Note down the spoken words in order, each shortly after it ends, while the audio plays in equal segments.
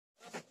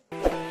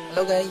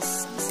Hello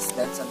guys, this is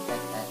Benson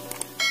and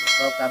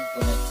welcome to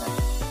my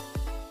channel.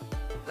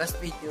 Last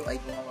video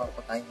ay gumawa po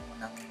tayo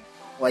ng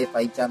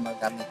Wi-Fi jammer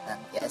gamit ng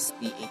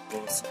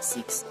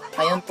ESP8266.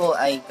 Ngayon po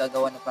ay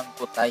gagawa naman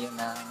po tayo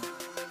ng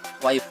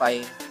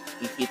Wi-Fi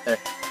Repeater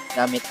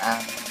gamit ang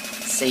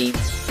same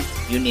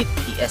unit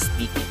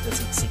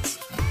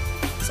ESP8266.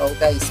 So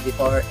guys,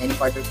 before any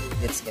further ado,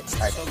 let's get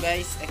started. So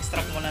guys,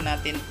 extract muna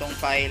natin tong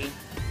file.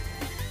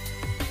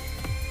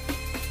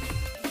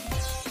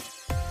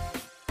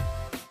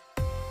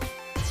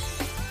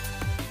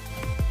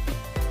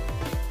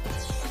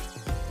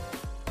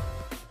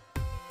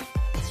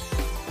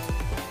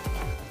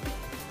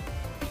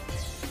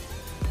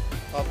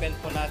 Open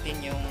po natin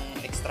yung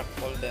extract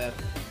folder.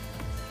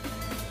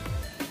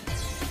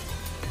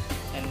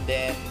 And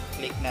then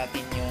click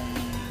natin yung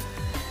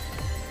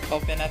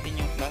open natin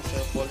yung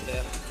flasher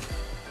folder.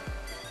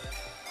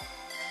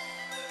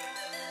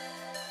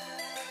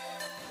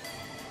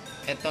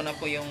 Ito na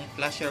po yung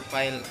flasher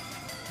file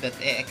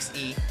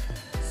 .exe.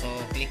 So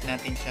click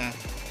natin siya.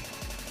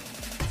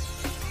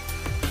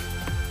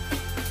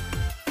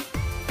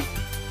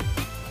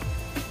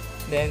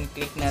 Then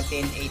click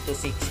natin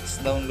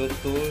 8266 download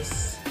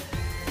tools.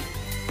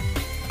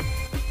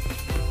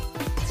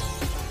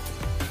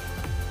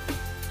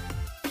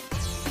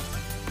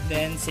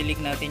 Then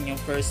select natin yung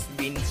first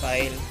bin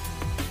file.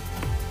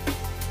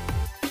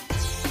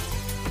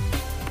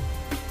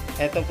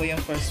 Ito po yung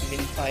first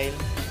bin file.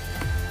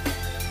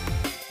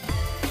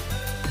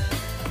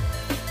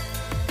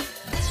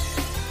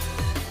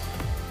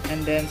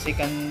 And then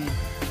second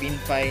bin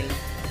file.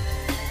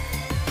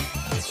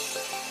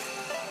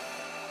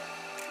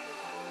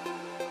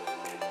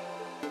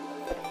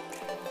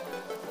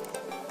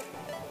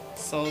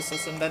 So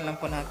susundan lang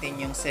po natin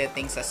yung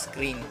settings sa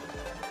screen.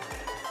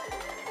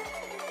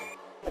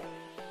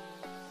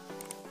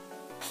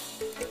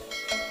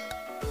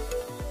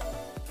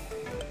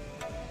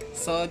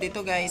 So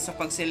dito guys, sa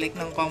pag-select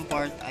ng COM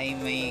port ay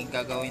may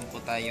gagawin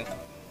po tayo.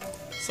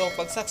 So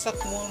pagsaksak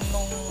mo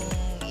nung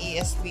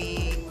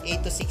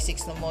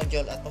ESP8266 na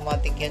module,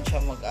 automatic yan siya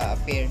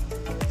mag-a-appear.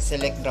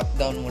 Select drop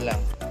down mo lang.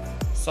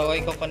 So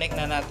i-connect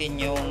na natin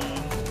yung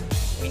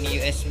mini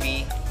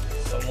USB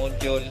sa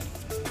module.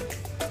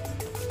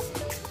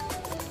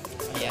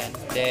 Ayan.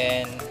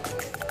 Then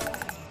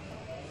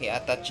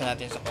i-attach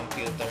natin sa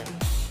computer.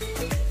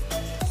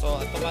 So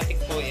automatic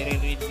po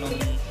i-read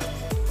nung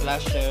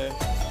flasher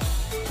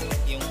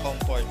yung COM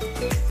port.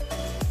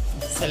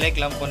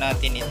 Select lang po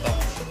natin ito.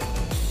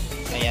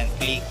 Ayan,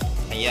 click.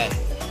 Ayan.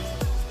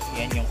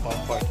 Ayan yung COM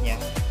port nya.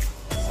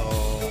 So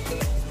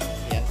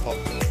ayan po.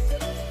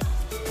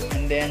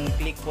 And then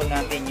click po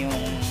natin yung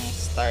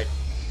start.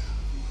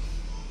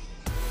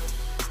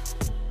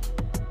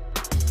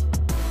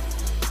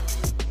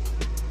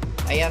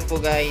 Ayan po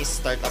guys,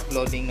 start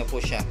uploading na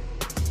po siya.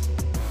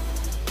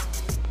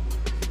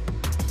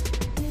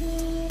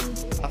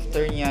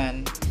 After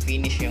nyan,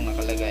 finish yung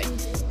nakalagay.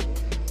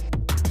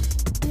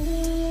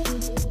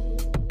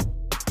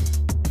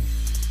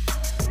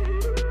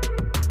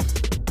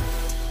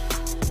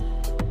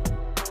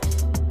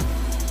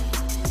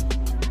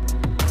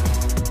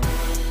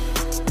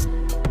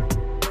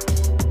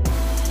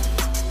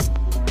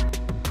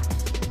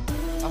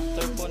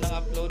 After po ng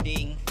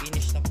uploading,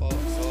 finish na po.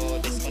 So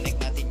disconnect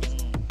natin yung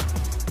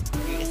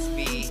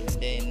USB,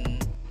 then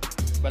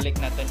balik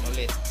natin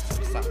ulit sa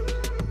sock.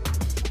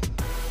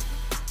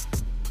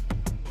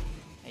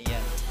 Ayan,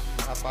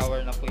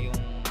 naka-power na po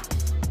yung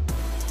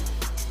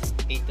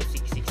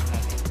 8266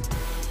 natin.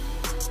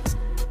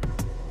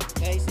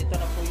 Guys, ito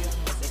na po yung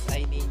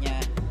SSID nya,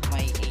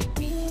 may AP.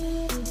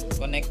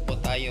 Connect po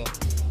tayo.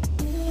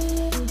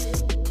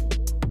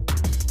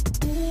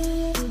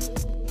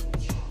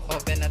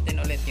 Open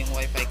natin ulit yung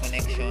Wi-Fi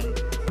connection.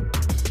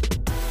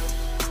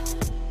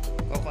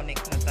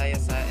 Connect na tayo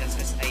sa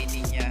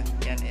SSID nya.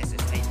 Yan,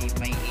 SSID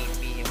may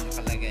AP yung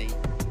nakalagay.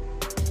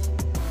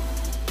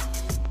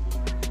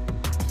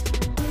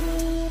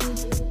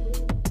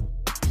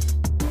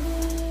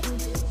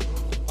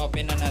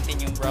 Open na natin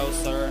yung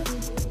browser.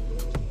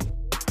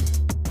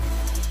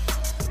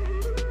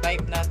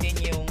 Type natin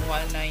yung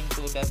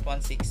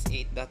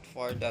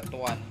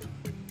 192.168.4.1.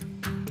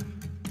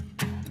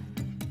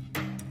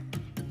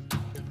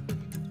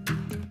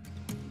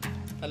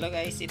 Hello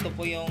guys, ito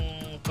po yung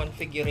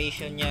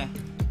configuration nya.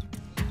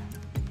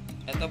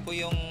 Ito po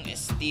yung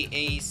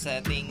SDA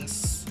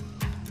settings.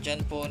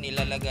 Diyan po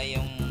nilalagay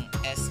yung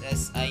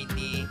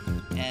SSID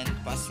and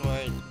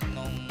password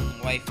ng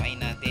Wi-Fi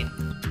natin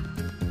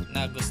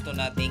na gusto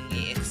nating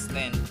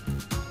i-extend.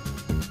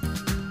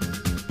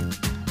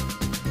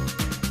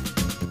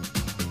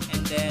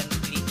 And then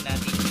click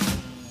natin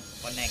yung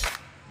connect.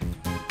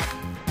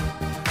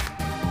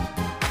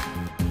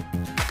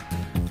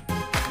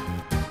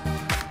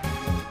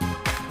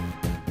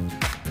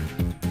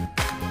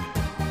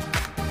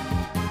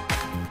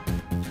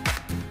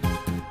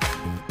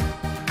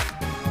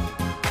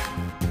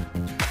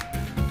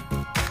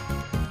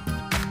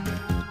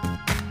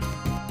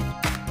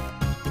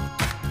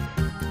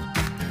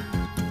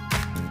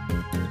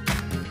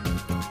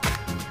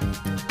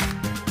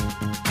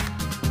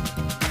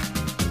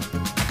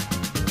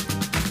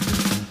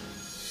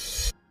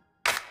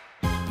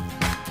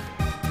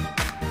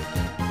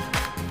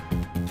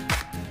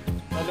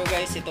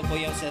 guys, ito po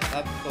yung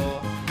setup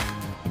ko.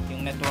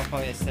 Yung network ko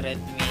is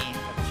Redmi,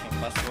 tapos yung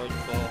password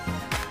ko.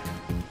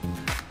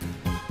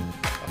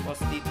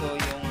 Tapos dito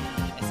yung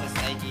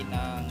SSID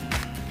ng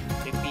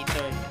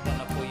repeater. Ito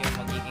na po yung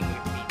magiging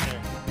repeater.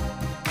 So,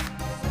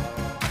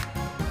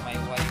 may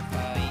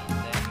Wi-Fi, and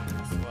then yung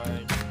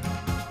password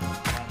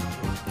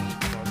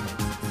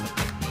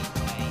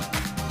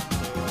 1234789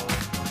 0,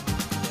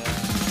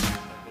 then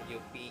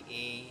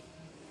WPA,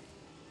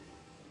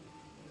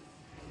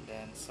 and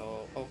then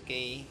so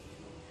okay.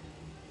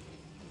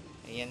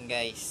 Ayan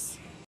guys,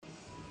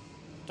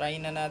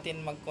 try na natin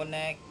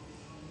mag-connect.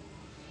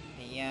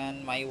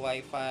 Ayan, my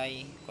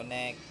Wi-Fi,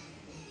 connect.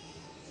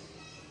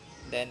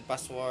 Then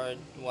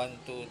password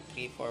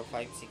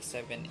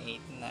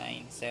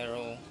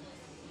 123456789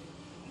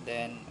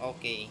 then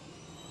okay.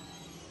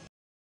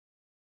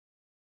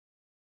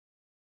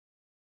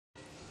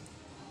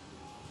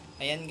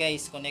 Ayan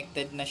guys,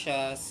 connected na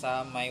siya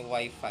sa my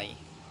Wi-Fi.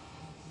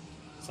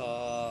 So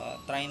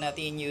try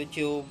natin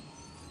YouTube.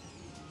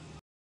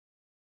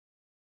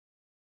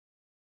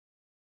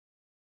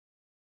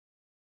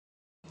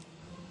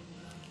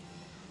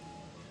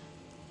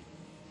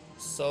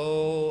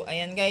 So,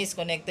 ayan guys,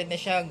 connected na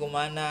siya,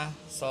 gumana.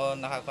 So,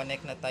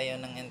 nakakonect na tayo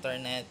ng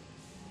internet.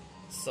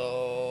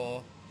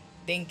 So,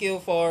 thank you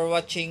for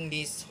watching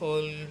this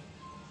whole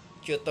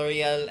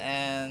tutorial,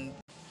 and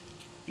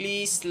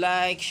please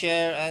like,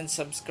 share, and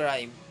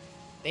subscribe.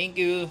 Thank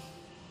you.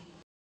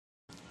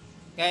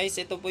 Guys,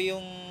 ito po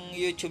yung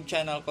YouTube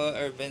channel ko,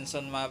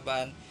 Urbanson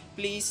Maban.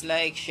 Please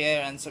like,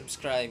 share, and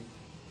subscribe.